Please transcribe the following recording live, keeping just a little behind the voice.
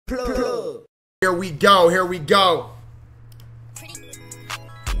Plug. Here we go. Here we go.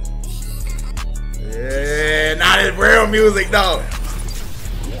 Yeah, not as real music though.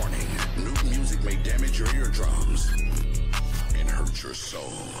 Warning: new music may damage your eardrums and hurt your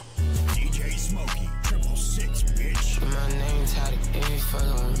soul. DJ Smokey, 666, bitch. My name tatted, if you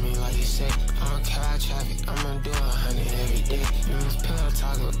fucking with me like you said, I'ma catch traffic, I'ma do 100 every day. This pillow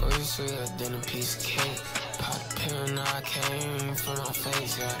talking, oh you sweeter than a piece of cake. Pop the pill, now I came from my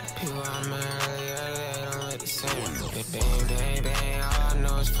face, yeah. People I met earlier, they don't look the same. Bang, bang, bang, all I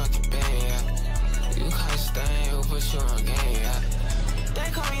know is fucking bang, yeah. You call it stain, who put you on game, yeah. They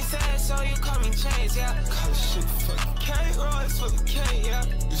call me sad, so you call me Chase, yeah. Call it shit, fucking K, Royce, fucking K, yeah.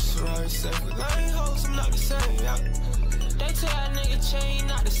 You Ferrari safe, but I ain't hoes, I'm not the same, yeah. They tell that nigga chain,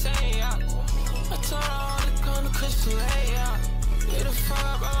 not the same, yeah. I told her all to come to Crystal A, yeah. Get the fuck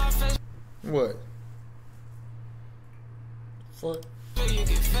up on my face. What? Fuck. You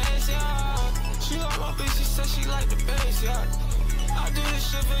get fast, yeah. She like my bitch, she said she like the bass, yeah. I do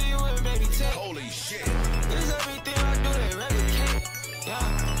this shit for you and baby take. Holy shit. This everything I do, they replicate. Yeah,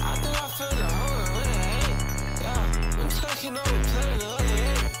 I think I feel the hunger when they hate. Yeah, I'm taking over, playing the other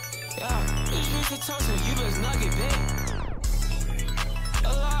end. Yeah, bitch, we can talk, so you best not get big. A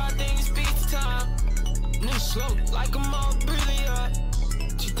lot of things speak to time. Nigga slow, like I'm all breathing, yeah.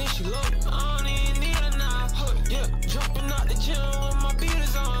 She think she low, I don't even need her now. Yeah, jumping out the gym with my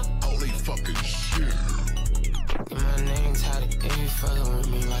beaters on. Holy fucking shit. My name tatted, if you fucking with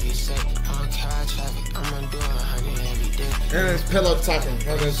me like you said, I'ma catch traffic, I'ma do 100 every day. And it's pillow talking.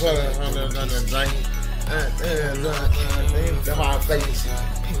 That's my face.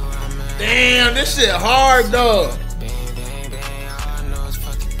 Damn, this shit hard though. Bang, bang, bang, all I know is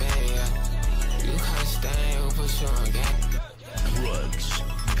fucking bang, yeah. You can't stand who put you on game. Drugs,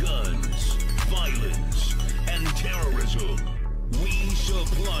 guns, violence, and terrorism. We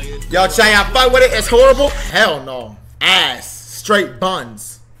supply it. Yo, Chay, I fuck with it. It's horrible. Hell no. Ass. Straight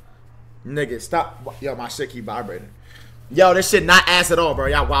buns. Nigga, stop. Yo, my shit keep vibrating. Yo, this shit not ass at all, bro.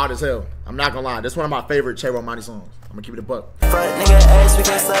 Y'all wild as hell. I'm not gonna lie. This is one of my favorite Che Romani songs. I'm gonna keep it a buck. Fuck nigga ass, we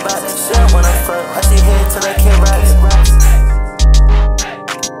can slap out the shit when I fuck. I see